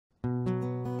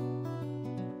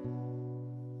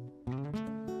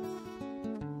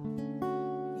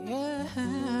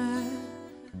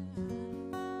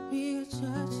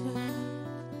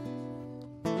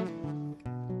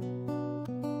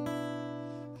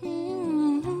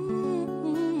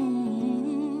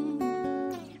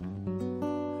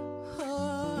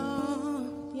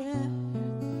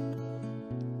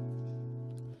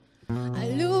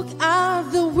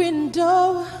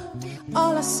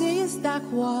see is dark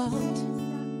world,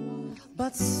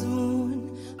 but soon,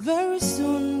 very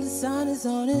soon, the sun is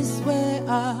on its way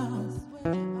up.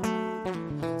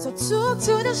 So took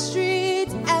to the street,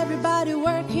 everybody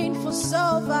working for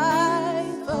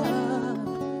survival.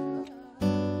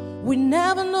 We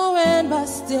never know when, but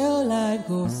still life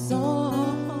goes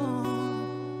on.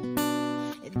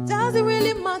 It doesn't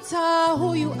really matter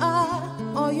who you are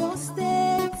or your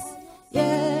state.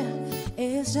 Yeah,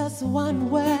 it's just one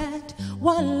word,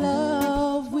 one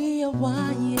love, we are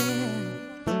one,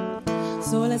 yeah.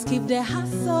 So let's keep the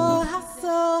hustle,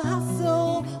 hustle,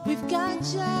 hustle. We've got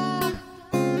ya.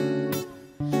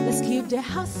 Let's keep the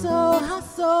hustle,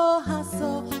 hustle,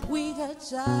 hustle. We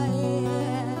got ya,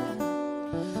 yeah.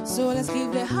 So let's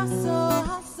keep the hustle,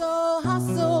 hustle,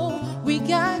 hustle. We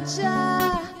got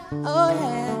ya. Oh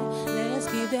yeah. Let's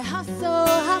keep the hustle,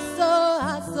 hustle,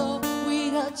 hustle.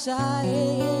 We got ya,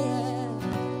 yeah.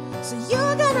 So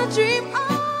you're gonna dream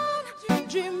on,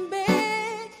 dream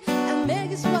big, and make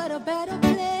this world a better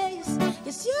place.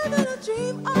 Yes, you're gonna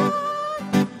dream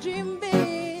on, dream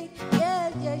big, yeah,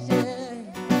 yeah, yeah.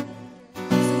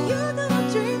 So you're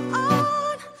gonna dream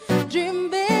on, dream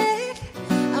big,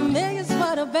 and make this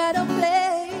world a better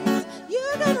place.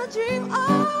 You're gonna dream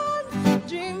on,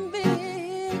 dream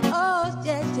big, oh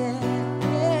yeah, yeah,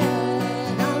 yeah.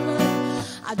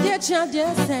 I did you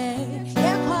just say,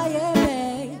 yeah, quiet,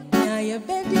 babe, yeah, yeah,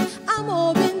 baby, I'm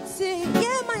open to,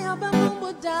 yeah, my album,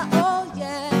 oh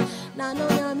yeah, now no,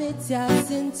 I'm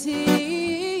Sinti.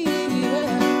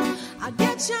 I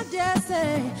get you there,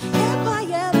 say, yeah,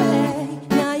 quiet, babe,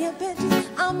 yeah, yeah, baby,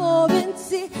 I'm open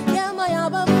to, yeah, my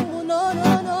album, no,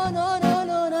 no, no, no, no,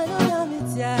 no, no, no, I'm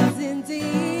Sinti.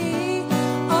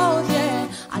 Oh yeah,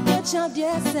 I get you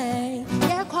there, say,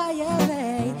 yeah, quiet,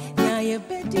 babe, yeah, yeah,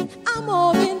 baby, I'm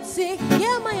open to,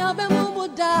 yeah, my album,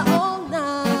 oh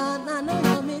nah, nah, no,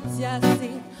 I'm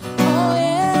Sinti. Oh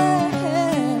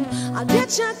yeah, I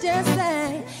did you there,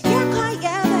 say, yeah, quiet,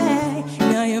 babe,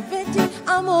 yeah, yeah, baby,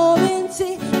 I'm open to,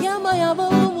 yeah, my album,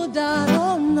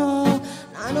 oh no,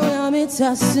 I know I'm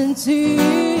Sinti.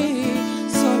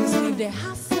 So let's leave the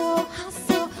hustle,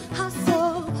 hustle,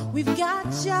 hustle. We've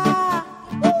got ya.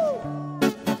 Woo!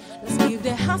 Let's give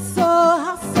the hustle,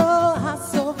 hustle,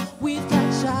 hustle. We've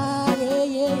got ya, yeah,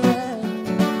 yeah, yeah.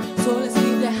 So let's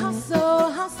give the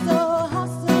hustle, hustle,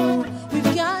 hustle.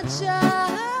 We've got ya.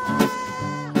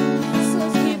 So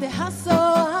let's give the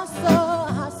hustle, hustle,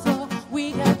 hustle.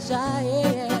 We got ya,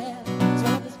 yeah, yeah. So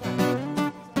this one.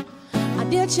 I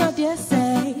did you dare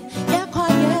say, yeah,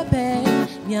 quiet, babe,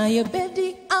 yeah, yeah,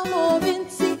 baby, I'm moving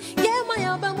to, yeah, my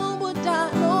album, no,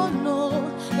 no,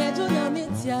 yeah, do not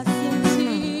meet ya,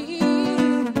 Sinti.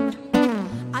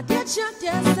 I did you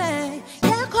dare say,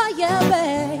 yeah, quiet,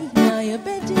 babe, yeah, yeah,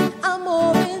 baby, I'm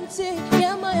moving to,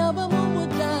 yeah, my album,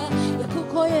 yeah,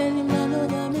 kuko, yeah, no,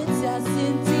 no, meet ya,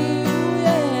 Sinti,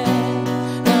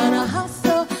 yeah. Gonna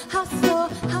hustle, hustle,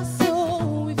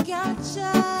 hustle, we've got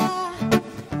ya.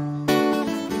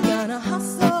 We're gonna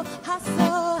hustle,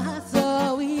 hustle,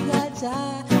 hustle, we got ya,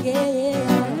 yeah,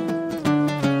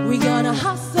 yeah. We gonna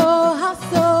hustle,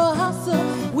 hustle, hustle,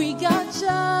 we got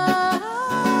ya.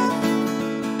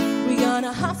 We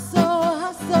gonna hustle,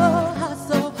 hustle,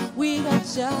 hustle, we got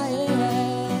ya,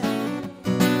 yeah.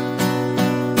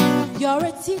 You're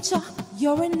a teacher,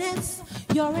 you're a nurse,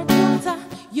 you're a doctor,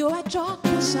 you're a drug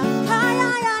pusher. Hi,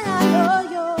 hi, hi, hi, yo,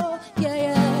 yo, yeah,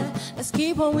 yeah. Let's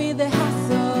keep on with the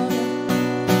hustle.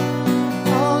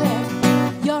 Oh yeah.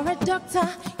 You're a doctor,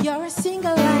 you're a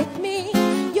singer like me.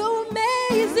 You're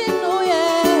amazing, oh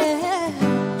yeah.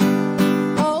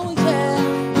 Oh yeah,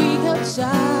 we got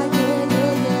ya, yeah,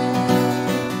 yeah, yeah.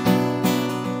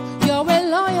 You're a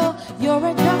lawyer, you're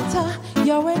a doctor,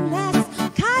 you're a nurse.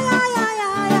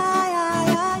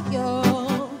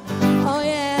 Oh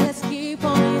yeah, let's keep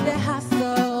on with the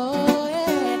hustle,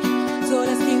 yeah. So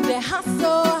let's keep the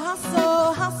hustle,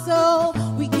 hustle, hustle.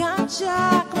 We got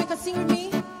ya, come on, sing with me.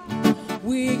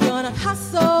 We gonna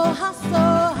hustle,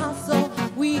 hustle, hustle.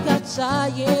 We got ya,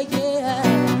 yeah, yeah.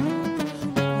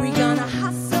 We gonna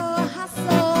hustle,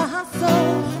 hustle,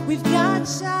 hustle. We've got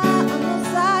ya on the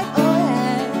side, oh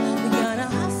yeah. We gonna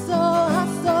hustle,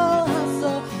 hustle,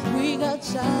 hustle. We got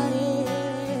ya,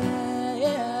 yeah,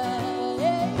 yeah,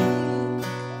 yeah.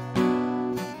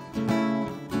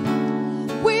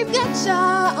 We've got ya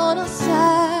on our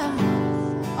side,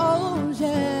 oh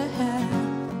yeah.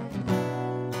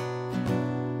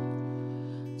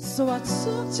 So I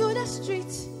took to the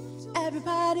street,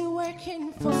 everybody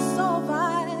working for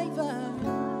survival.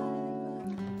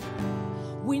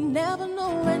 We never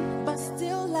know when, but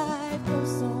still life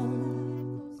goes on.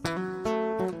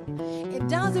 It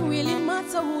doesn't really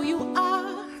matter who you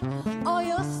are or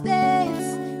your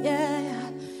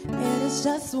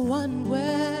just one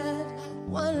word,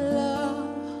 one love.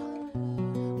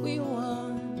 We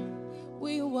won.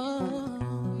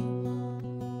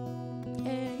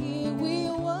 Hey, we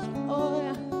won. Oh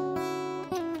yeah.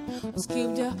 Let's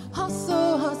keep the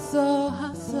hustle, hustle,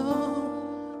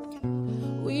 hustle.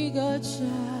 We got you.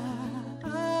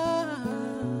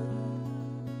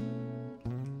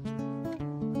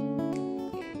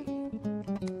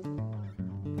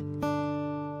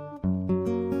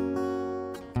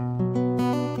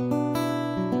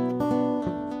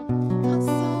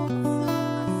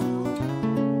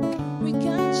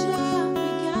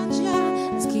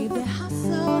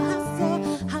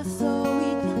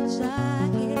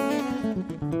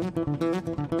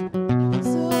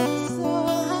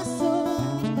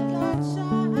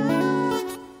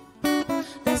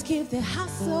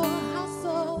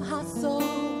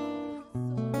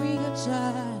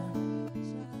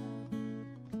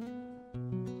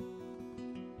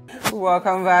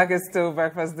 Welcome back. It's still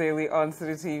Breakfast Daily on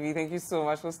City TV. Thank you so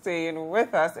much for staying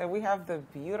with us. And we have the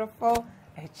beautiful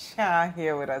Achiaa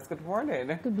here with us. Good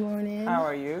morning. Good morning. How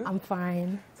are you? I'm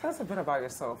fine. Tell us a bit about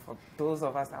yourself for those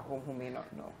of us at home who may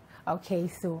not know. Okay,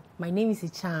 so my name is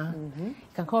Achiaa. You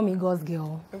can call me God's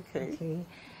girl. Okay.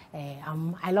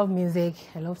 I love music.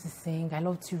 I love to sing. I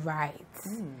love to write.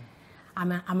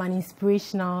 I'm an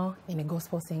inspirational and a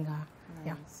gospel singer.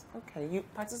 Nice. Yeah. Okay. You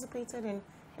participated in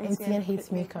MTN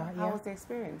Hitmaker. How was the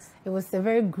experience? It was a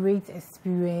very great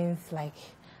experience. Like,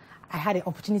 I had the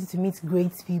opportunity to meet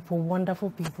great people, wonderful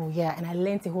people, and I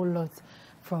learned a whole lot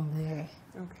from there.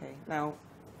 Okay. Now,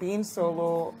 being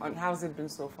solo, how's it been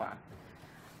so far?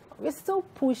 We're still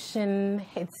pushing.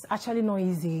 It's actually not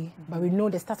easy, but we know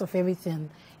the start of everything.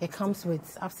 It comes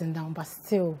with ups and downs, but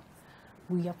still,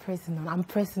 we are pressing on. I'm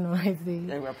pressing on, I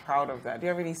think. And we're proud of that. Do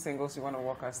you have any singles you want to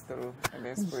walk us through and the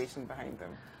inspiration behind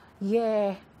them?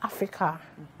 Yeah, Africa.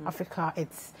 Africa,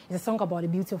 it's a song about the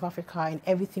beauty of Africa and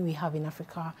everything we have in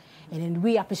Africa. And then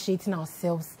we appreciating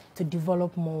ourselves to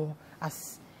develop more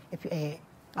as an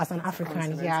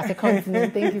African, as a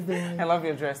continent. Thank you so much. I love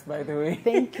your dress, by the way.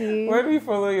 Thank you. Where do we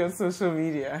follow you on social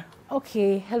media?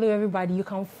 Okay, hello everybody. You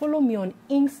can follow me on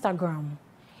Instagram,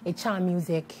 Achiaa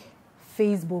Music,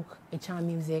 Facebook, Achiaa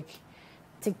Music,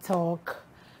 TikTok,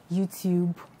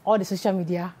 YouTube, all the social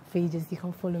media pages. You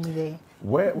can follow me there.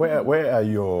 Where are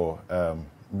your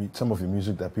some of your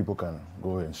music that people can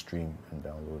go and stream and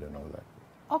download and all that?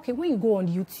 Okay, when you go on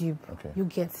YouTube, you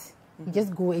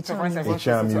just go Achiaa Music.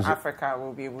 Achiaa Music. To Africa,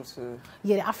 we'll be able to.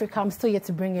 Yeah, the Africa. I'm still yet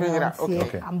to bring it out.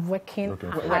 Okay. I'm working.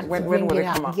 When will it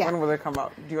come out? Yeah. When will it come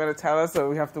out? Do you want to tell us, or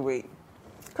we have to wait?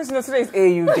 Because today's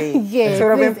AU Day. Yeah, so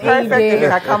it would have been perfect if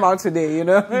it had come out today,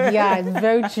 Yeah, it's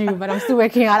very true, but I'm still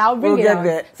working out. I'll bring it out.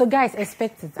 There. So guys,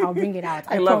 expect it. I'll bring it out.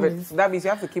 I love promise. it. That means you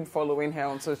have to keep following her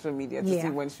on social media to see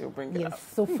when she'll bring it out.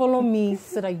 So follow me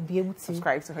so that you'll be able to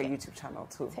subscribe to her YouTube channel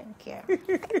too. Thank you.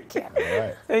 Thank you. All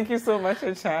right. Thank you so much,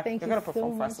 Achiaa. Thank You're going to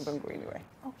perform fast, so don't go anywhere.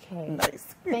 Okay. Nice.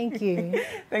 Thank you.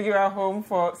 Thank you at home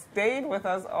for staying with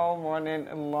us all morning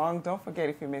long. Don't forget,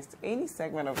 if you missed any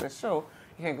segment of the show,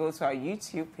 you can go to our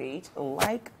YouTube page,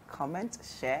 like, comment,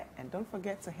 share, and don't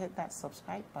forget to hit that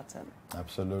subscribe button.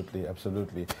 Absolutely,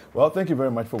 absolutely. Well, thank you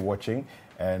very much for watching,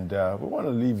 and we want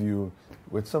to leave you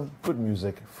with some good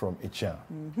music from Achiaa.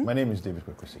 My name is David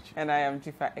Kwekwesichi. And I am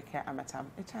Jifa Eke Amatam.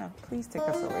 Achiaa, please take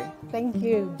us away. Thank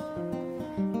you.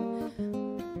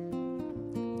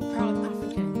 Proud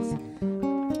Africans.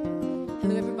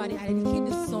 Hello, everybody. I dedicate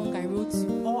this song I wrote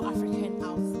to all Africans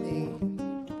out there.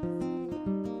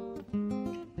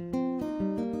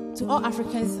 To all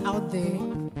Africans out there,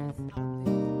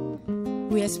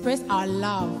 we express our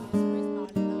love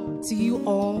to you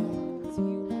all.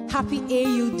 Happy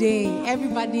AU Day,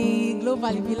 everybody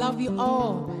globally. We love you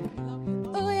all.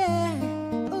 Oh yeah,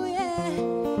 oh yeah,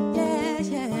 yeah,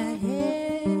 yeah,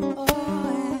 yeah. Oh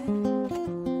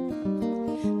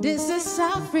yeah. This is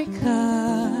Africa.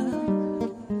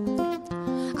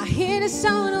 I hear the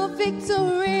sound of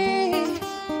victory.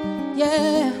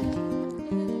 Yeah.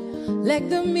 Let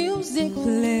the music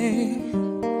play.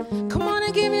 Come on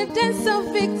and give me a dance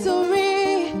of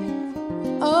victory.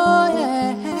 Oh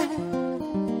yeah.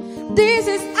 This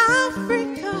is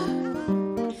Africa.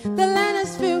 The land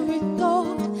is filled with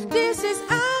gold. This is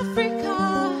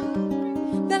Africa.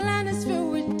 The land is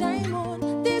filled with diamond.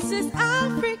 This is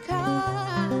Africa.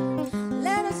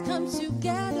 Let us come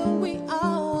together. We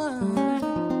are one.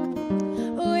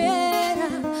 Oh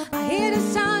yeah. I hear the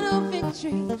sound of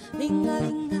victory.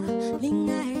 Ling-a-ling-a.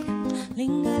 Linga,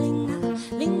 linga, linga,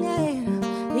 linga,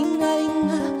 linga, linga,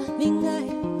 linga, linga,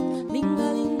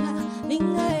 linga,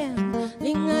 linga,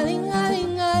 linga, linga,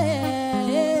 linga,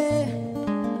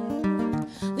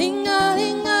 linga,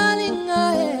 linga, linga,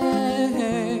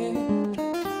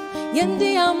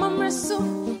 Yendi amamreso,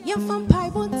 yen from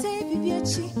Bible tape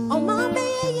biachi. Oh my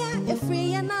baby, if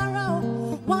free and narrow.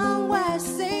 One word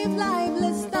save life,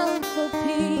 let's stand for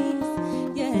peace.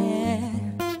 Yeah.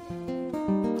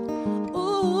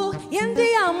 Ooh, yendi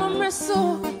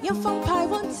amamreso, yen from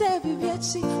Bible tape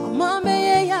biachi. Oh my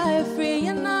baby, if free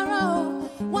and narrow.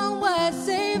 One word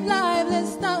save life,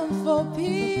 let's stand for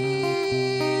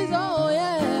peace. Oh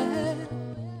yeah.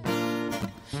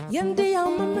 Yendi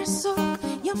amamreso.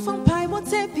 You're from Pi, won't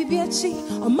take PBH.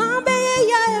 Oh, my baby,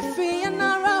 yeah, free and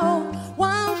narrow.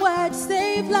 One word,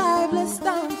 save life, let's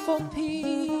stand for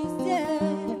peace. Yeah.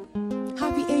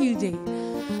 Happy AU Day.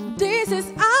 This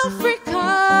is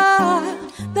Africa.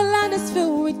 The land is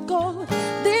filled with gold.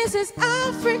 This is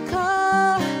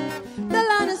Africa. The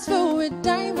land is filled with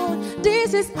diamond.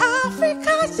 This is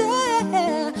Africa,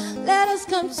 yeah. Let us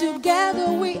come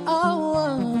together, we are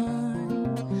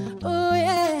one. Oh,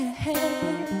 yeah.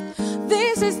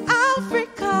 This is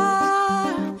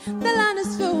Africa, the land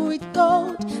is filled with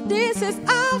gold. This is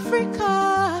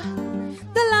Africa,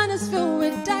 the land is filled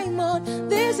with diamond.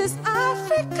 This is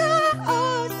Africa,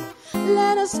 oh,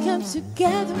 let us come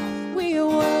together, we are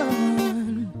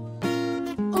one.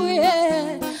 Oh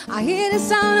yeah, I hear the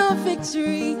sound of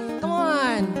victory. Come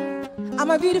on, all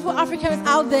my beautiful Africans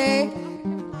out there.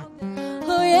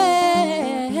 Oh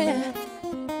yeah.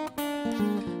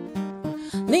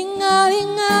 Linga,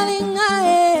 linga, linga,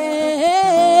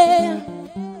 eh.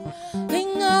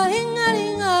 Linga, linga,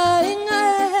 linga, linga,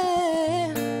 eh.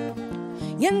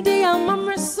 Yendi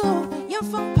amamreso, yen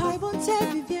from Bible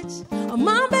tape bitch. Oh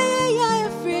my baby, yeah,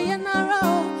 free and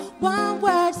narrow. One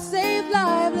word save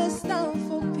life, let's stand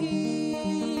for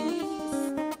peace.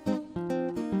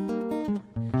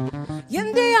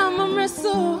 Yendi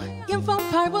amamreso, yen from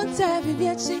Bible tape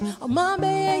bitch. Oh my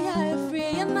baby, yeah,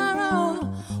 free and narrow.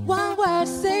 One word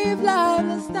save life,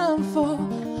 let's stand for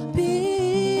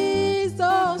peace.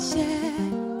 Oh yeah,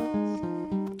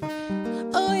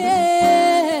 oh yeah.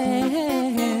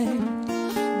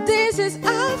 This is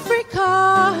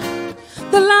Africa,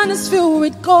 the land is filled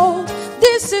with gold.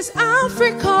 This is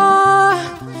Africa,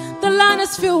 the land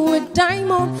is filled with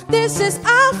diamond. This is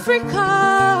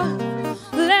Africa,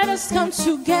 let us come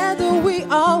together, we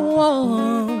are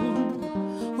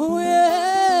one. Oh yeah.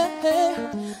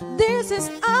 This is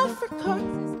Africa,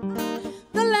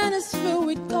 the land is filled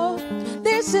with gold.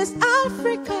 This is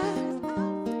Africa,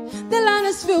 the land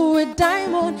is filled with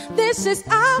diamond. This is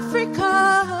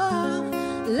Africa,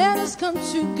 let us come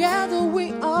together,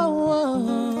 we are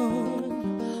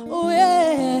one. Oh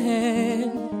yeah.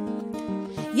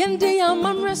 Yendi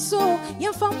amamreso,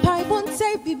 yen from Pi won't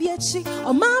say BBH.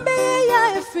 Oh my baby,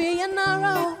 yeah, free and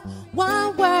narrow.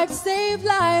 One word save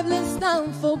life, let's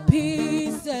stand for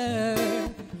peace.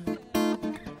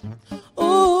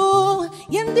 Oh,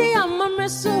 yendi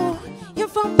amamreso, yen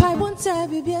from Pi won't say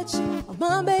BBH. Oh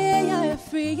my baby, yeah,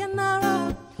 free and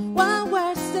narrow. One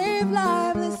word save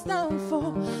life, let's stand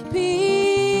for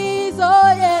peace.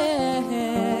 Oh yeah.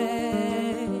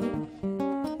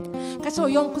 Catch your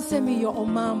young send me your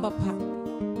mamba pa.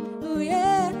 Oh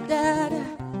yeah, dad.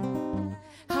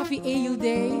 Happy AU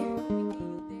Day.